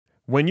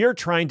When you're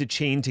trying to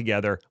chain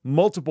together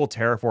multiple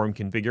Terraform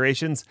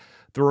configurations,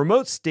 the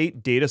remote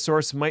state data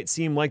source might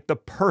seem like the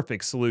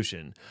perfect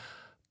solution.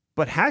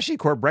 But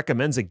HashiCorp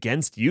recommends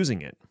against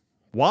using it.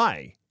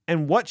 Why?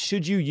 And what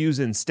should you use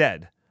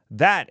instead?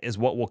 That is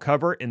what we'll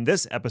cover in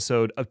this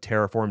episode of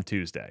Terraform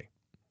Tuesday.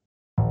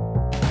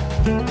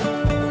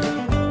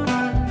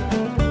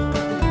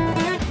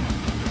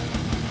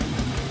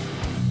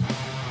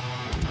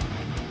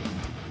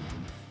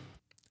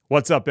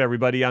 What's up,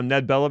 everybody? I'm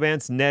Ned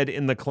Bellavance,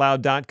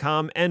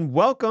 nedinthecloud.com, and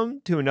welcome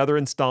to another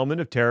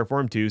installment of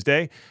Terraform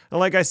Tuesday. And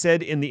like I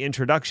said in the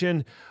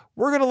introduction,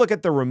 we're going to look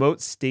at the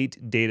remote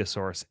state data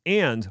source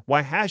and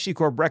why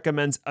HashiCorp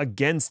recommends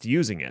against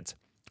using it.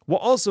 We'll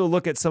also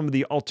look at some of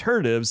the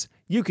alternatives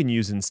you can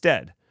use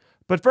instead.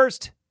 But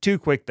first, two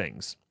quick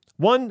things.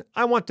 One,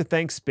 I want to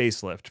thank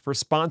Spacelift for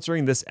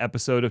sponsoring this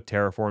episode of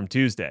Terraform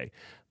Tuesday.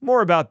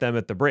 More about them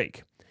at the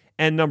break.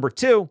 And number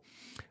two,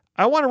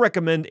 I want to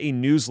recommend a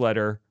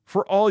newsletter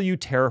for all you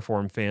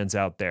Terraform fans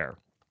out there.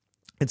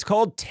 It's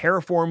called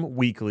Terraform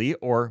Weekly,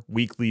 or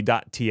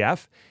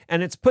weekly.tf,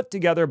 and it's put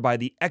together by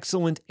the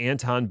excellent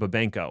Anton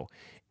Babenko.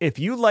 If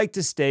you like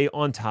to stay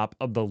on top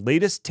of the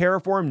latest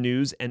Terraform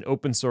news and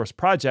open source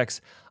projects,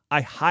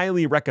 I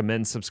highly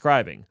recommend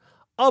subscribing.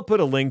 I'll put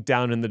a link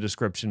down in the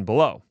description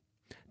below.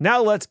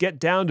 Now let's get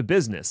down to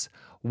business.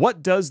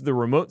 What does the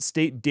remote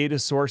state data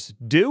source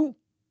do?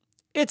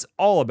 It's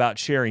all about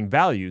sharing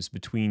values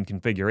between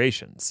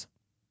configurations.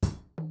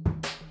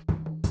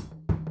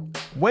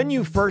 When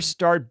you first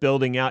start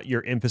building out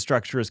your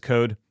infrastructure as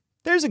code,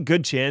 there's a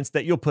good chance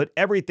that you'll put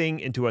everything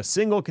into a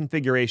single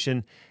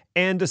configuration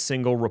and a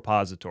single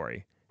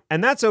repository.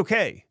 And that's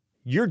okay.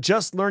 You're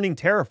just learning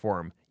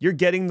Terraform. You're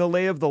getting the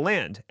lay of the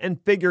land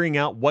and figuring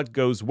out what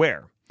goes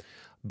where.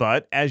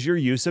 But as your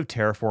use of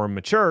Terraform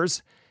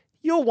matures,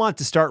 you'll want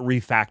to start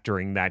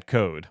refactoring that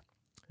code.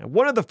 And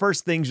one of the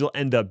first things you'll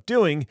end up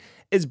doing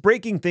is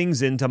breaking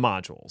things into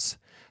modules.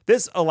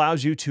 This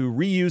allows you to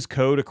reuse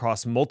code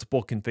across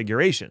multiple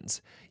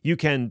configurations. You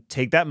can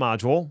take that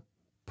module,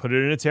 put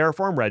it in a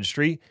Terraform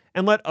registry,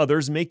 and let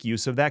others make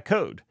use of that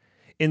code.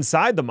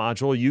 Inside the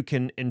module, you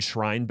can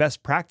enshrine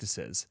best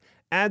practices,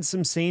 add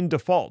some sane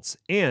defaults,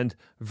 and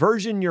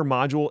version your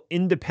module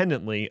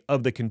independently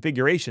of the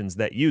configurations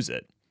that use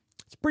it.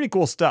 It's pretty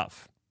cool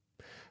stuff.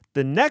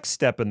 The next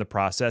step in the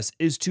process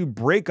is to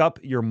break up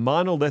your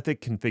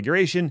monolithic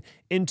configuration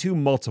into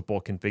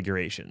multiple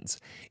configurations,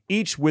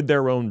 each with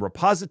their own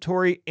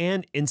repository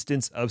and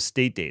instance of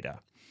state data.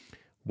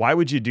 Why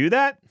would you do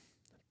that?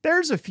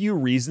 There's a few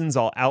reasons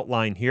I'll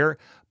outline here,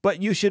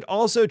 but you should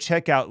also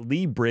check out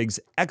Lee Briggs'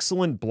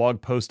 excellent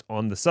blog post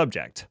on the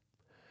subject.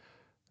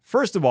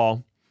 First of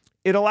all,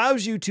 it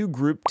allows you to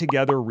group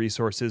together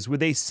resources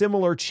with a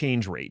similar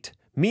change rate,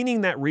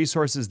 meaning that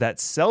resources that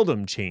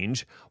seldom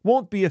change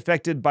won't be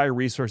affected by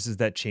resources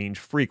that change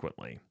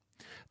frequently.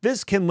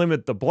 This can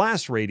limit the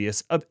blast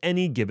radius of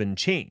any given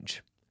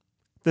change.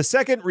 The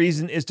second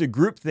reason is to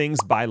group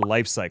things by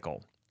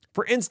lifecycle.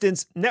 For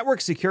instance,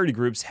 network security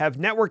groups have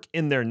network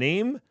in their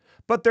name,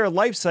 but their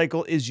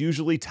lifecycle is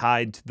usually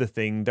tied to the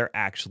thing they're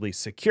actually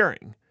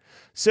securing.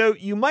 So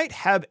you might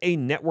have a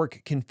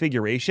network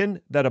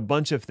configuration that a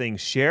bunch of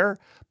things share,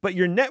 but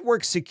your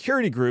network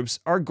security groups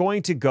are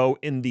going to go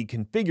in the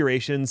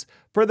configurations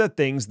for the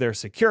things they're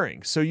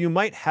securing. So you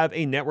might have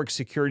a network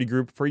security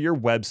group for your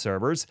web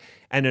servers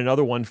and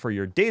another one for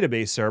your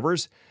database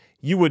servers.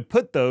 You would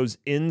put those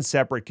in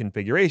separate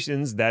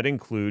configurations that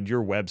include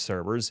your web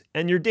servers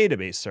and your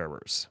database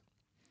servers.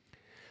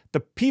 The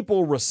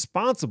people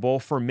responsible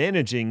for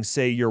managing,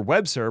 say, your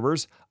web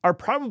servers are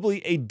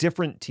probably a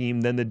different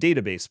team than the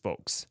database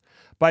folks.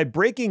 By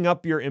breaking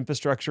up your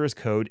infrastructure as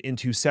code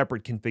into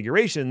separate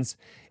configurations,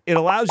 it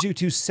allows you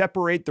to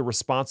separate the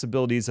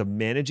responsibilities of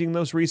managing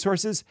those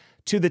resources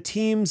to the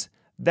teams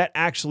that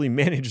actually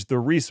manage the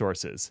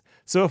resources.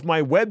 So if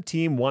my web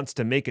team wants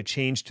to make a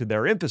change to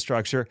their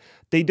infrastructure,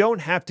 they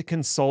don't have to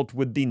consult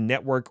with the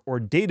network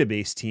or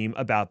database team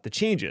about the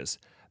changes.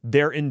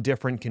 They're in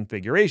different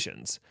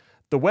configurations.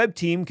 The web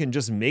team can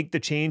just make the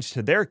change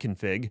to their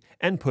config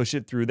and push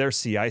it through their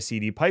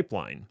CI/CD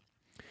pipeline.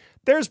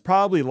 There's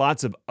probably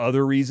lots of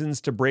other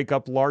reasons to break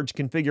up large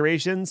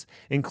configurations,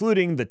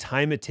 including the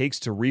time it takes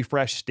to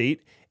refresh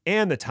state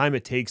and the time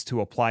it takes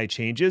to apply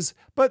changes,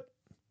 but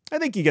I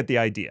think you get the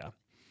idea.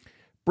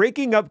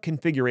 Breaking up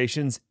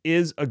configurations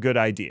is a good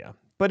idea,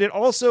 but it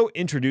also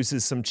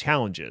introduces some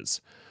challenges.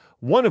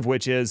 One of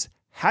which is,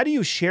 how do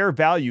you share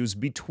values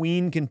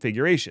between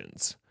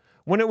configurations?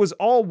 When it was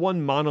all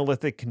one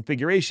monolithic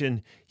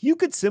configuration, you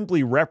could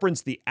simply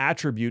reference the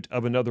attribute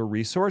of another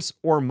resource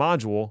or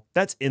module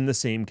that's in the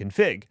same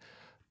config.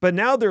 But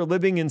now they're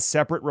living in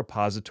separate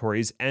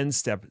repositories and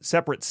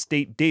separate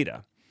state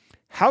data.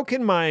 How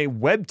can my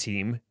web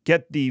team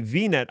get the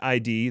VNet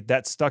ID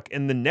that's stuck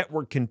in the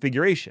network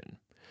configuration?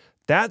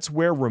 That's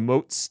where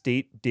remote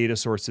state data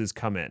sources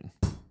come in.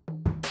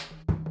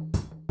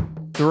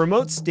 The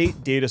remote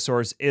state data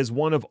source is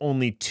one of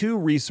only two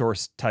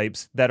resource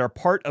types that are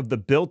part of the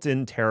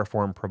built-in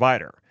Terraform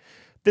provider.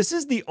 This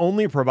is the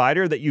only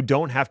provider that you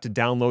don't have to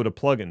download a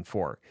plugin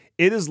for.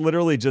 It is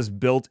literally just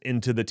built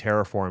into the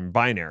Terraform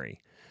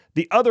binary.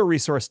 The other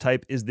resource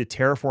type is the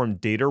Terraform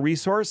data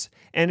resource,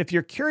 and if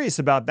you're curious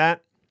about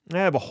that, I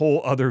have a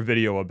whole other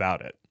video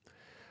about it.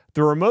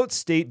 The remote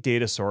state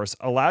data source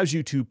allows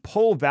you to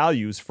pull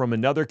values from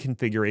another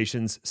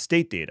configuration's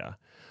state data.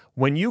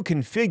 When you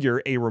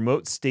configure a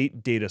remote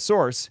state data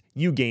source,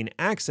 you gain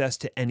access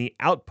to any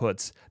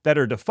outputs that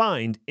are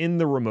defined in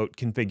the remote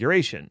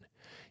configuration.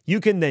 You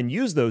can then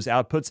use those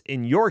outputs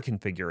in your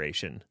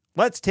configuration.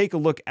 Let's take a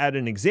look at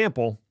an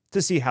example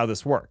to see how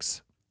this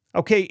works.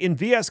 Okay, in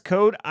VS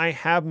Code, I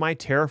have my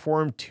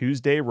Terraform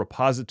Tuesday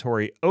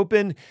repository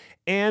open,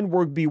 and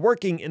we'll be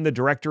working in the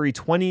directory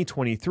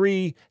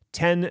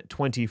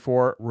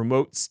 2023-1024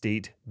 remote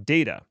state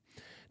data.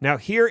 Now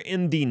here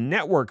in the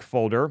network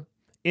folder,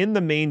 in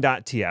the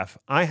main.tf,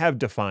 I have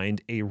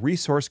defined a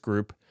resource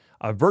group,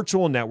 a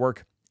virtual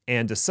network,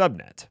 and a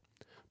subnet.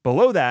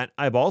 Below that,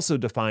 I've also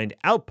defined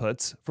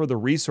outputs for the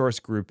resource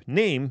group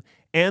name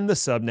and the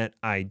subnet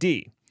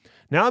ID.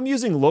 Now I'm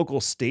using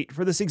local state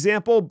for this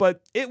example,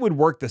 but it would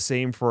work the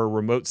same for a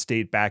remote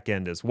state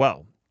backend as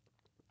well.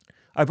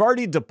 I've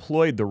already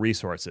deployed the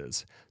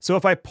resources, so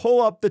if I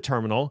pull up the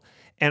terminal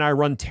and I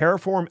run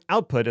Terraform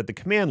output at the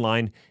command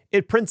line,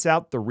 it prints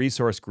out the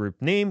resource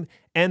group name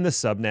and the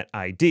subnet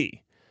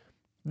ID.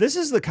 This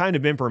is the kind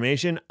of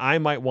information I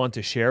might want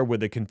to share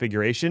with a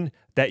configuration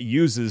that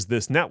uses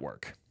this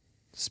network.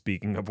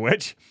 Speaking of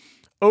which,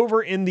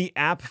 over in the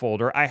app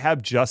folder, I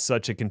have just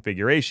such a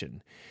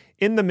configuration.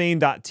 In the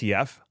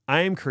main.tf,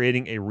 I am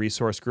creating a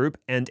resource group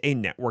and a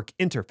network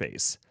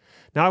interface.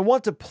 Now I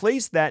want to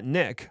place that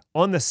NIC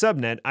on the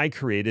subnet I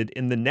created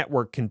in the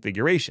network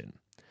configuration.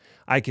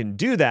 I can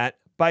do that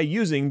by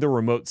using the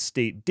remote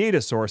state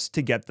data source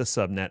to get the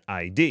subnet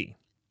ID.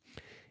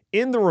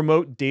 In the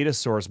remote data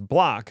source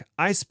block,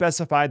 I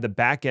specify the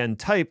backend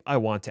type I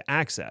want to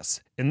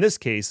access, in this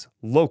case,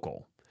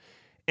 local.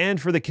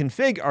 And for the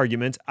config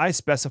argument, I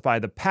specify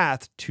the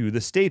path to the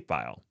state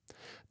file.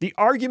 The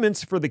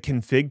arguments for the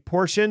config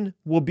portion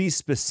will be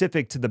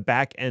specific to the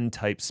backend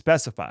type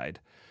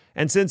specified.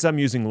 And since I'm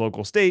using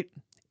local state,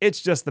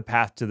 it's just the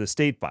path to the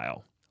state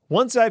file.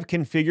 Once I've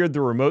configured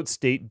the remote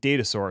state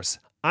data source,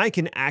 I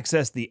can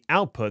access the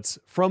outputs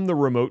from the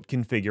remote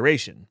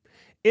configuration.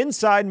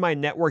 Inside my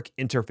network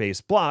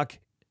interface block,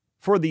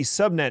 for the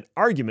subnet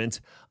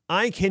argument,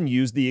 I can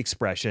use the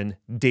expression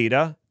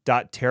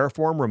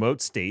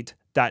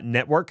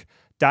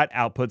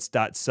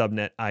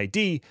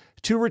data.terraformremotestate.network.outputs.subnetid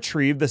to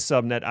retrieve the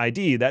subnet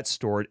ID that's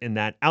stored in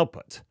that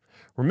output.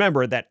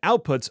 Remember that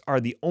outputs are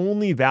the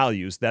only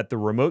values that the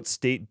remote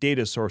state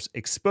data source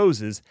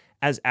exposes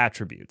as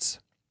attributes.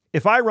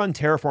 If I run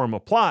Terraform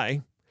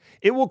apply,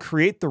 it will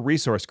create the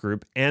resource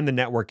group and the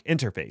network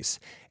interface,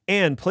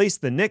 and place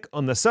the NIC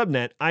on the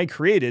subnet I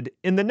created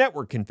in the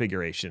network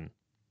configuration.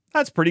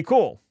 That's pretty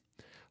cool.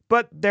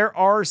 But there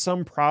are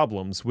some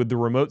problems with the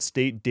remote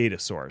state data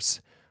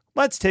source.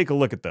 Let's take a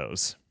look at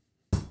those.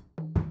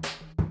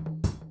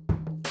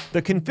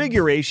 The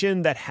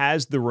configuration that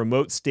has the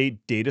remote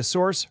state data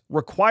source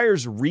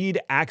requires read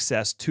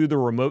access to the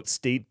remote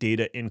state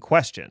data in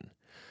question.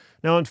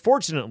 Now,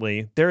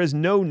 unfortunately, there is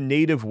no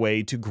native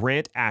way to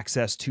grant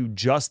access to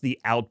just the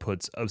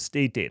outputs of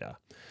state data.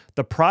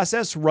 The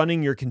process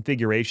running your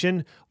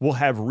configuration will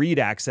have read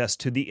access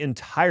to the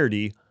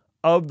entirety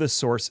of the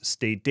source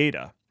state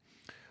data.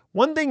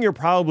 One thing you're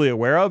probably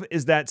aware of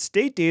is that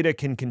state data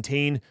can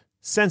contain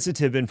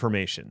sensitive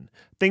information,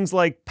 things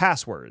like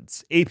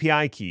passwords,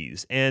 API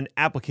keys, and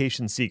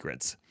application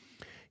secrets.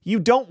 You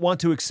don't want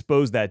to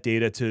expose that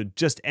data to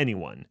just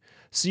anyone,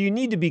 so you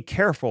need to be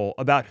careful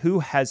about who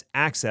has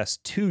access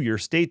to your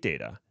state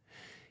data.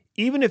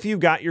 Even if you've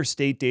got your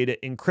state data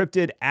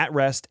encrypted at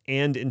rest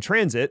and in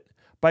transit,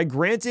 by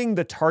granting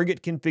the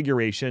target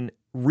configuration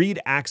read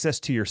access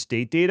to your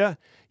state data,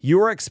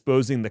 you are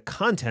exposing the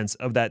contents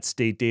of that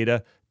state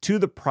data to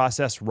the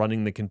process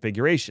running the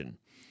configuration.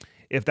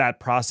 If that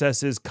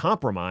process is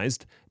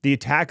compromised, the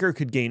attacker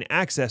could gain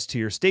access to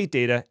your state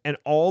data and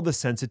all the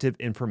sensitive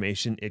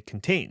information it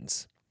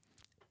contains.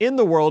 In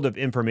the world of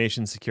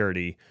information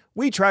security,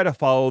 we try to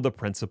follow the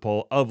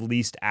principle of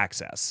least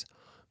access,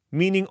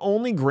 meaning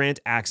only grant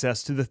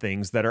access to the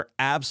things that are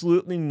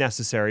absolutely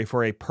necessary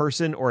for a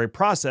person or a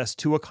process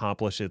to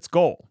accomplish its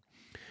goal.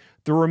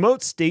 The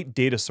remote state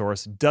data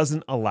source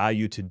doesn't allow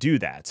you to do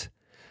that.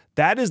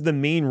 That is the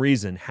main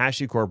reason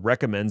HashiCorp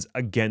recommends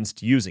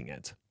against using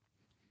it.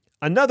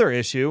 Another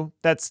issue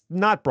that's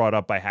not brought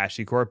up by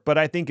HashiCorp, but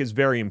I think is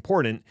very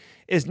important,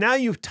 is now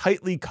you've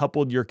tightly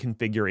coupled your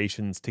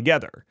configurations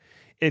together.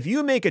 If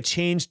you make a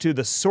change to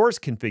the source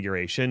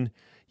configuration,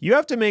 you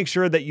have to make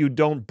sure that you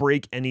don't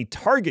break any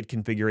target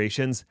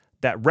configurations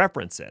that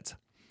reference it.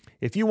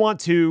 If you want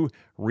to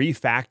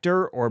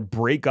refactor or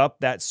break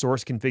up that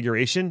source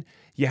configuration,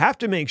 you have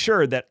to make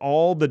sure that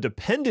all the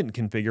dependent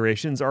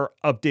configurations are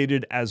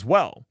updated as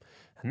well.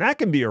 And that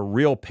can be a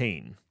real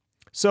pain.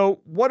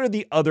 So what are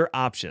the other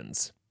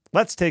options?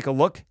 Let's take a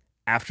look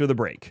after the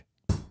break.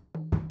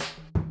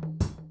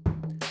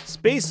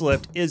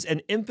 Spacelift is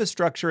an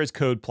infrastructure as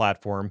code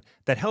platform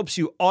that helps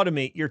you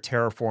automate your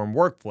Terraform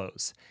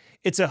workflows.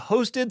 It's a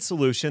hosted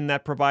solution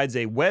that provides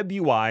a web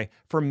UI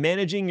for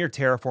managing your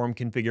Terraform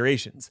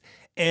configurations,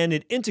 and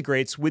it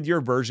integrates with your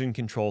version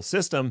control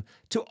system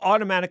to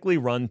automatically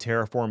run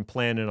Terraform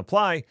plan and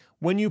apply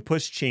when you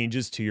push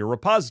changes to your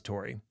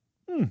repository.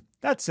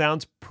 That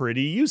sounds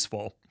pretty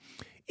useful.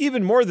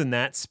 Even more than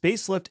that,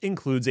 Spacelift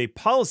includes a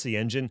policy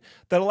engine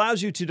that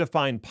allows you to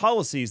define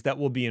policies that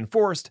will be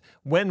enforced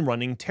when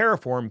running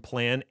Terraform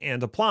plan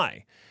and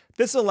apply.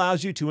 This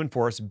allows you to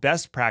enforce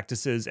best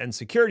practices and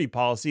security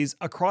policies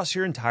across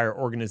your entire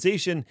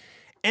organization,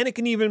 and it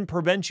can even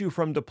prevent you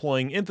from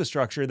deploying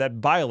infrastructure that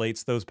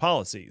violates those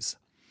policies.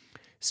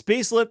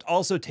 Spacelift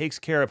also takes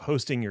care of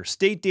hosting your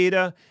state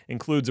data,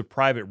 includes a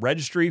private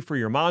registry for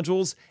your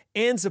modules,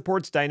 and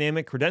supports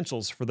dynamic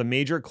credentials for the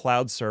major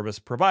cloud service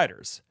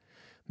providers.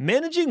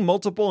 Managing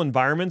multiple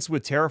environments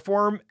with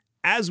Terraform,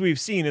 as we've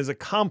seen, is a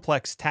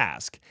complex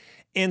task,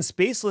 and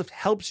Spacelift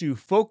helps you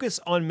focus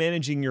on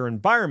managing your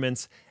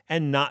environments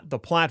and not the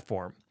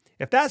platform.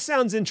 If that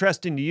sounds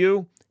interesting to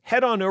you,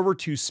 head on over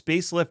to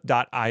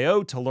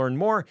spacelift.io to learn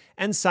more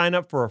and sign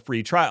up for a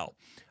free trial.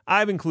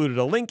 I've included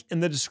a link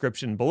in the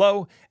description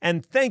below,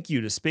 and thank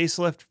you to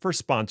Spacelift for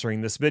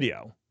sponsoring this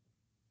video.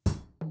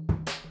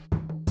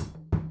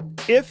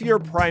 If your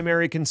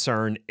primary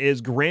concern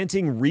is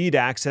granting read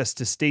access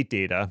to state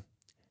data,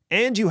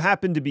 and you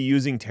happen to be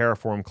using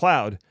Terraform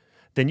Cloud,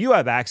 then you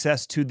have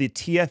access to the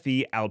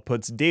TFE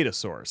Outputs data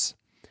source.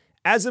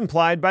 As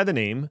implied by the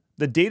name,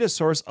 the data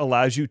source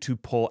allows you to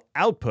pull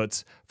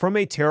outputs from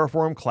a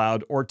Terraform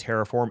Cloud or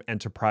Terraform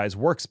Enterprise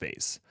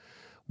workspace.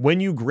 When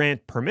you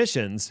grant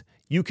permissions,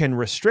 you can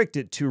restrict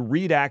it to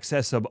read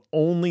access of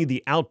only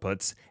the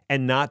outputs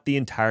and not the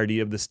entirety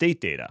of the state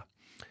data.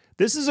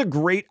 This is a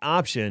great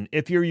option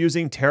if you're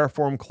using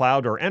Terraform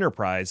Cloud or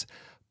Enterprise,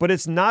 but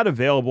it's not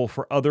available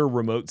for other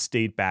remote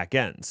state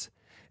backends.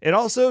 It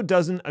also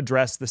doesn't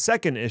address the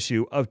second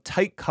issue of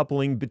tight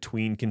coupling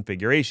between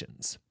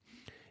configurations.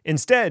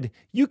 Instead,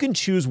 you can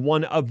choose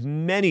one of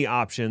many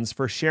options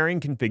for sharing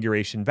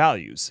configuration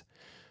values.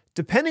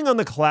 Depending on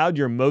the cloud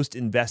you're most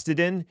invested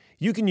in,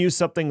 you can use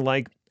something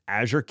like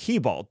Azure Key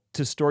Vault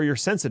to store your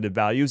sensitive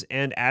values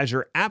and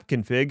Azure App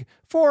Config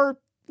for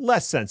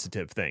less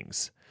sensitive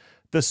things.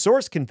 The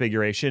source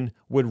configuration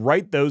would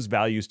write those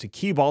values to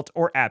Key Vault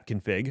or App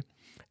Config,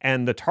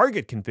 and the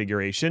target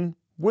configuration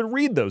would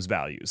read those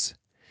values.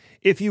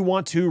 If you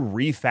want to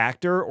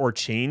refactor or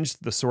change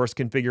the source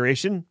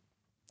configuration,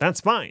 that's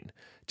fine.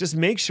 Just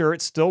make sure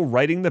it's still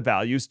writing the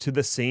values to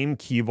the same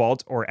Key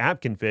Vault or App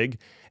Config,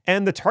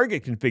 and the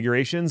target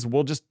configurations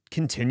will just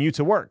continue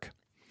to work.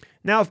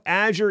 Now, if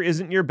Azure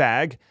isn't your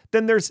bag,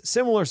 then there's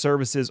similar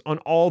services on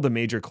all the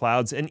major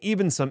clouds and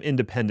even some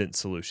independent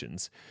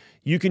solutions.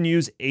 You can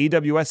use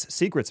AWS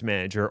Secrets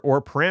Manager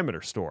or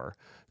Parameter Store,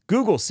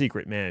 Google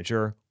Secret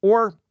Manager,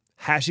 or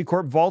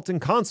HashiCorp Vault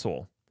and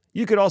Console.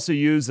 You could also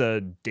use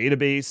a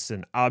database,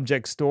 an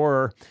object store,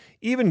 or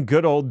even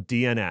good old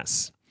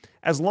DNS.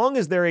 As long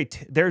as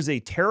there's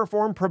a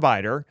Terraform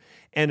provider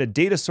and a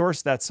data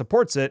source that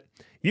supports it,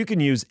 you can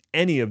use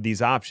any of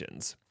these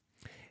options.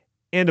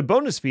 And a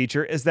bonus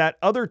feature is that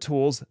other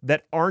tools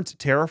that aren't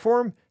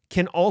Terraform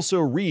can also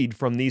read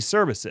from these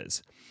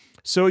services.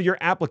 So your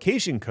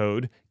application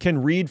code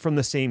can read from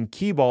the same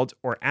Key Vault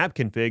or App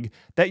Config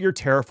that your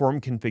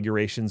Terraform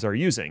configurations are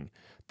using.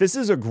 This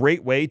is a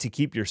great way to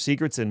keep your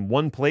secrets in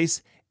one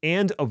place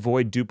and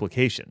avoid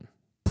duplication.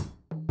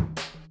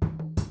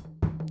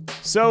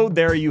 So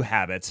there you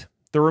have it.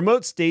 The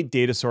remote state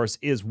data source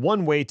is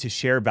one way to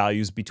share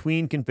values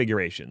between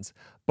configurations,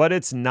 but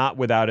it's not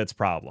without its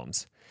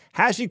problems.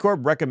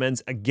 HashiCorp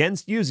recommends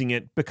against using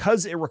it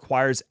because it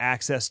requires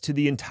access to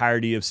the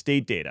entirety of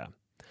state data.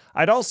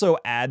 I'd also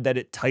add that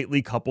it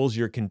tightly couples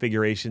your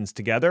configurations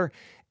together,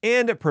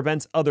 and it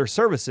prevents other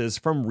services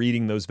from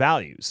reading those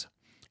values.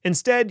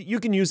 Instead, you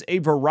can use a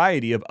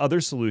variety of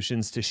other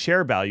solutions to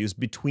share values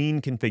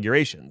between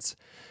configurations.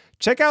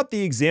 Check out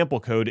the example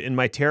code in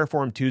my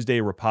Terraform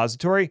Tuesday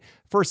repository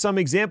for some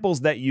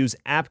examples that use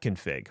app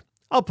config.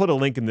 I'll put a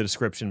link in the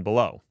description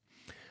below.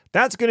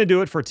 That's going to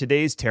do it for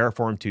today's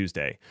Terraform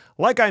Tuesday.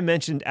 Like I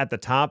mentioned at the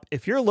top,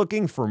 if you're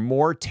looking for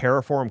more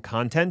Terraform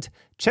content,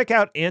 check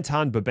out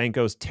Anton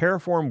Babenko's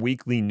Terraform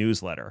Weekly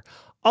newsletter.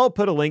 I'll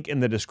put a link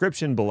in the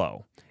description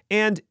below.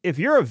 And if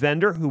you're a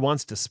vendor who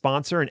wants to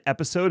sponsor an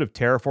episode of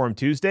Terraform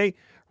Tuesday,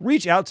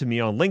 reach out to me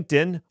on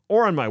LinkedIn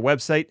or on my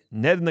website,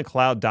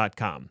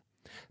 nedinthecloud.com.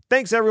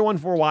 Thanks everyone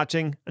for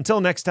watching.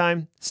 Until next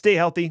time, stay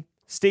healthy,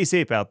 stay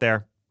safe out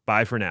there.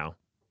 Bye for now.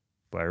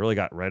 Boy, I really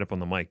got right up on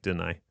the mic,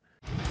 didn't I?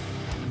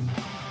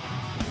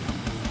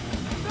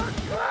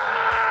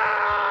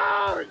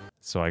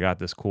 So I got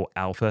this cool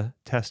alpha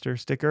tester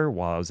sticker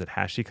while I was at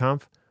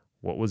HashiConf.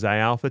 What was I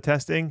alpha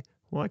testing?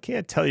 Well, I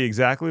can't tell you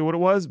exactly what it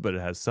was, but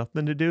it has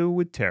something to do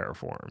with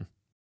Terraform.